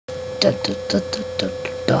One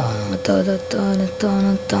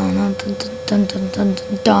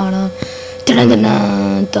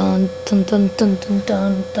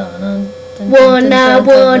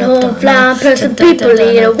home flying person people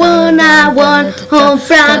eater. One home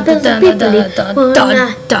flying person people eater.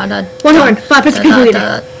 One horn, flying person people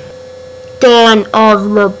eater. Dawn of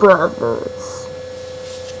the Brothers.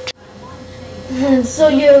 So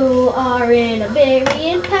you are in a very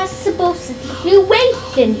impossible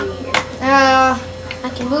situation here. I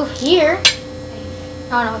can move here.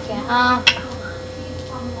 Oh no, I can't.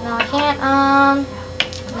 No, I can't.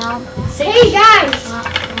 No. Hey guys! No.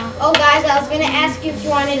 Oh guys, I was gonna ask you if you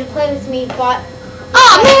wanted to play with me, but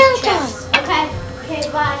Oh man, chess. Okay. Okay,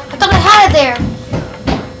 bye. I thought I had it there.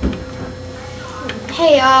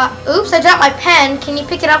 Hey, oops, I dropped my pen. Can you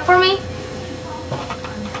pick it up for me?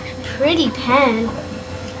 Pretty pen.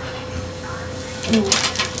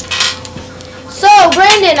 So,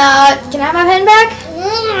 Brandon, can I have my pen back?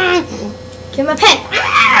 Give me my pen.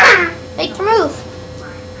 Make your move.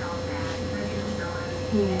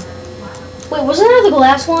 Wait, wasn't there the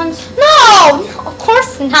glass ones? No, of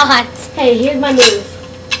course not. Hey, here's my move.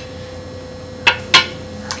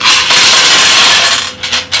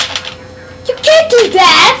 You can't do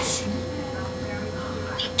that.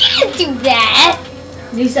 You can't do that.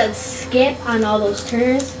 You said skip on all those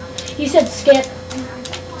turns. You said skip.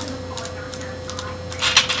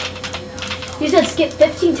 You said skip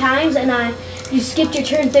 15 times, and you skipped your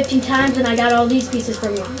turn 15 times, and I got all these pieces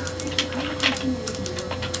from you.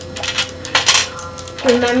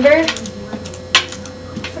 Remember?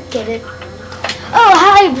 Forget it. Oh,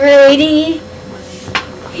 hi, Brady.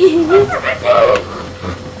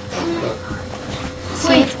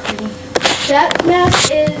 Sweet. That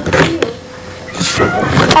mask is you.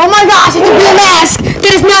 Oh my gosh, it's a real mask!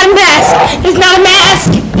 That is not a mask! It's not a mask!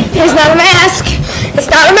 It's not a mask! It's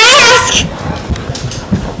not a mask!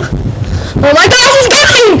 Oh my gosh, he's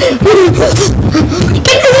coming!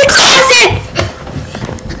 Get to the closet!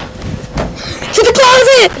 To the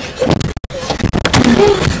closet!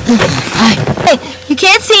 Hey, you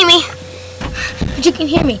can't see me, but you can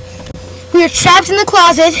hear me. We are trapped in the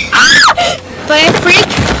closet by a freak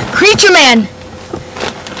creature man.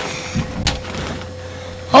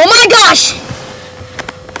 Oh my gosh!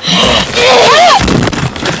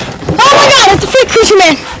 Oh my god, it's a freak creature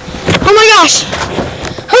man! Oh my gosh!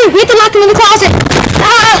 Hurry, we have to lock him in the closet!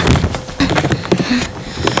 Ah!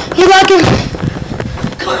 You lock him.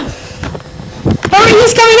 Come on. Hurry,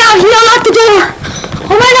 he's coming out! He unlocked the door!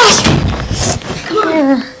 Oh my gosh! Come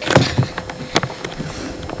on.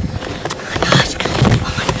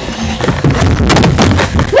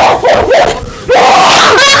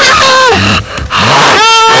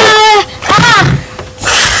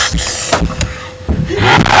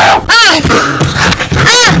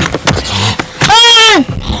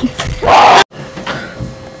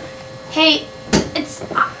 Hey,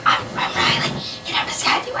 I'm Riley, and I'm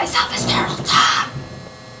disguising myself as Turtle Tom.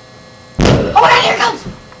 Oh my god, here it comes!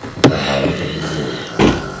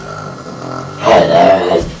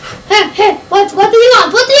 Hey, what do you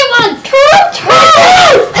want? What do you want? Turtle Tom!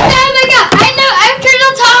 Oh my god, I know, I'm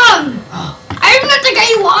Turtle Tom! I'm not the guy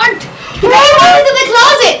you want! The guy you want is in the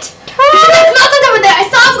closet! There's a closet over there, I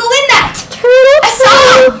saw him go in that! I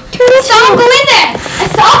saw him go in there! I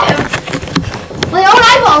saw him! My own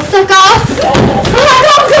eyeballs took off! Oh my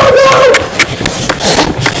god, no!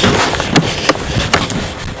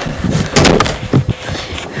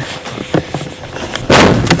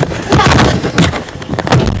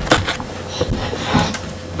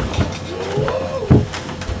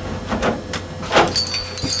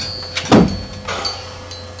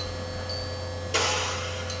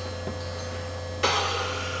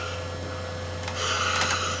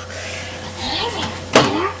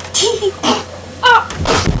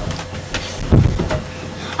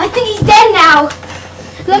 I think he's dead now.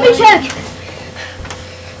 Let me check.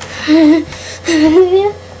 I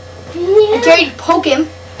dare you to poke him.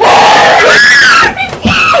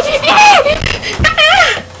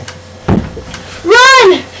 Run!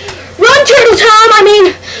 Run, Turtle Tom! I mean,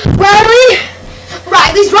 Riley!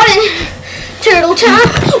 Riley's running. Turtle Tom!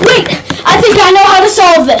 Wait! I think I know how to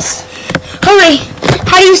solve this. Hurry!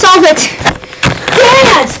 How do you solve it?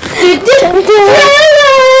 Dance!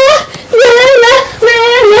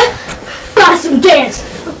 Awesome dance!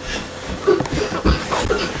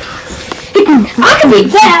 I can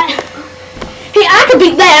beat that! Hey, I can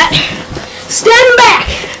beat that! Stand back!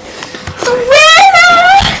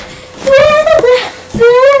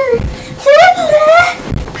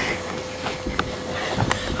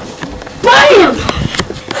 Bam!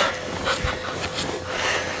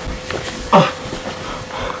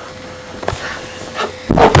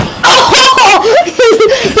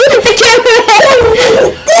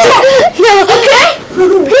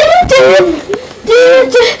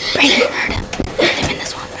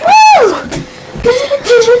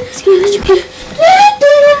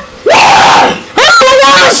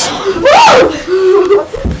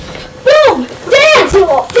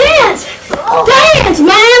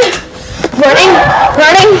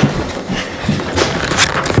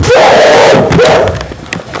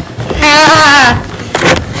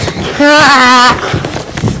 Oh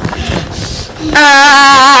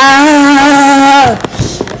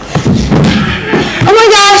my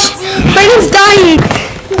gosh! Brandon's dying!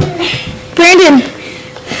 Brandon!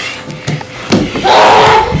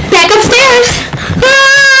 Back upstairs!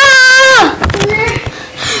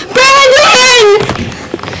 Brandon!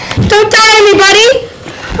 Don't die on me, buddy!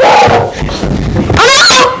 Oh no!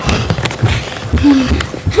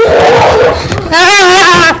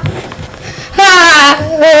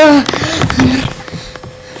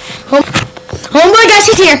 Oh my gosh,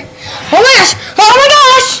 he's here! Oh my gosh! Oh my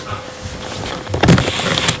gosh!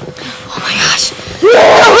 Oh my gosh!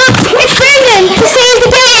 Oh, it's Brandon to save the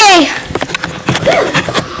day!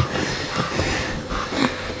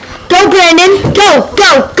 Go, Brandon! Go! Go!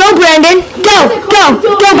 Go, Brandon! Go! Go!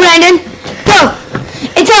 Go, Brandon! Go!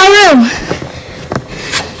 It's our room!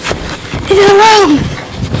 It's our room!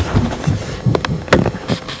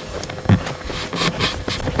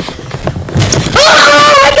 Oh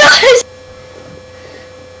my gosh!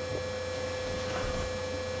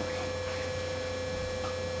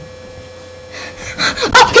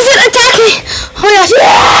 Oh, he's gonna attack me! Oh my gosh!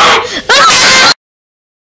 Ah!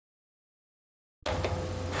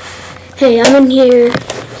 Hey, I'm in here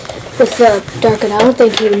with the dark, and I don't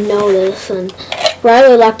think you know this, and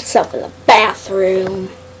Riley locked us up in the bathroom.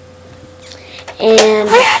 And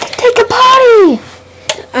I have to take a potty!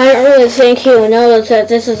 I don't really think he would know that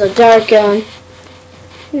this is a dark gun.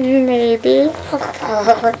 Maybe.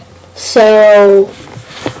 So...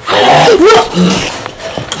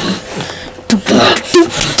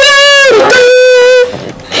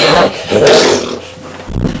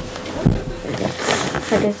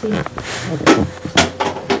 I can see.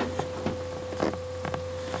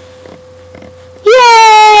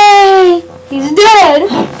 Yay! He's dead!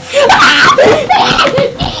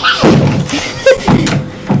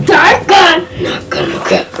 Dark gun! Not gonna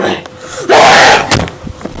get right.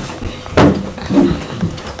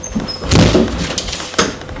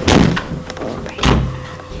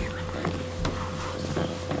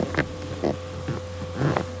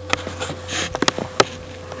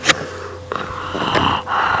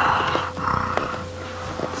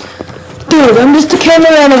 Dude, I'm just a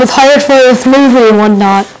cameraman that was hired for this movie and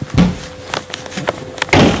whatnot.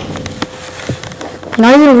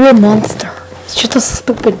 Not even a real monster. It's just a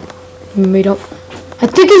stupid made up. I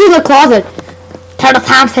think he's in the closet. Turtle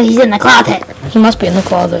Tom said he's in the closet. He must be in the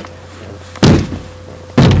closet.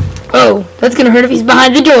 Oh, that's gonna hurt if he's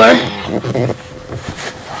behind the door.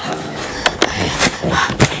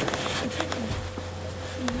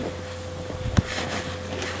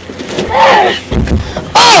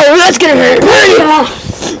 Oh, that's gonna hurt.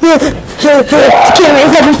 The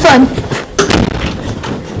camera's having fun.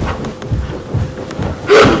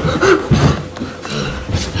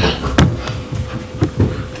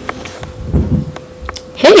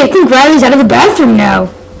 Hey, I think Riley's out of the bathroom now.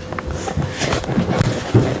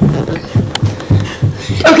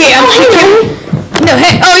 Okay, I'm here. No,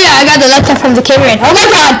 hey, oh yeah, I got the laptop from the camera. Oh my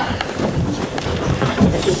god!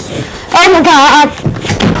 Oh my god!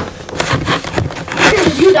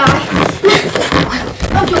 You die.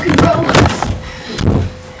 I'm fucking robots.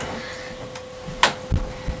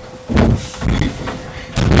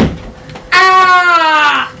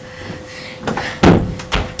 Ah!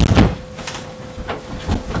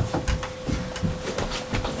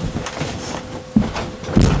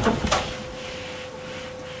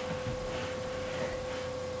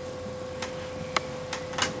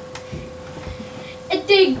 A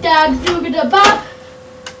dig dog doing a bop.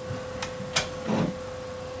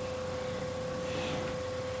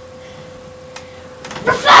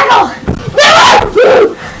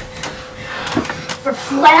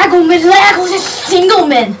 Flagel is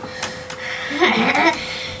Singleman.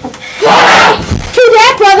 True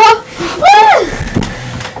that, brother.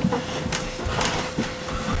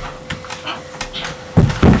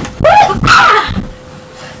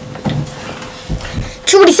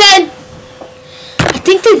 True what he said. I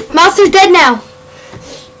think the monster's dead now.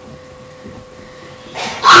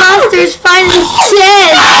 Monster's finally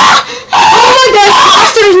dead. Oh my god, the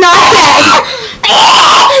monster's not dead.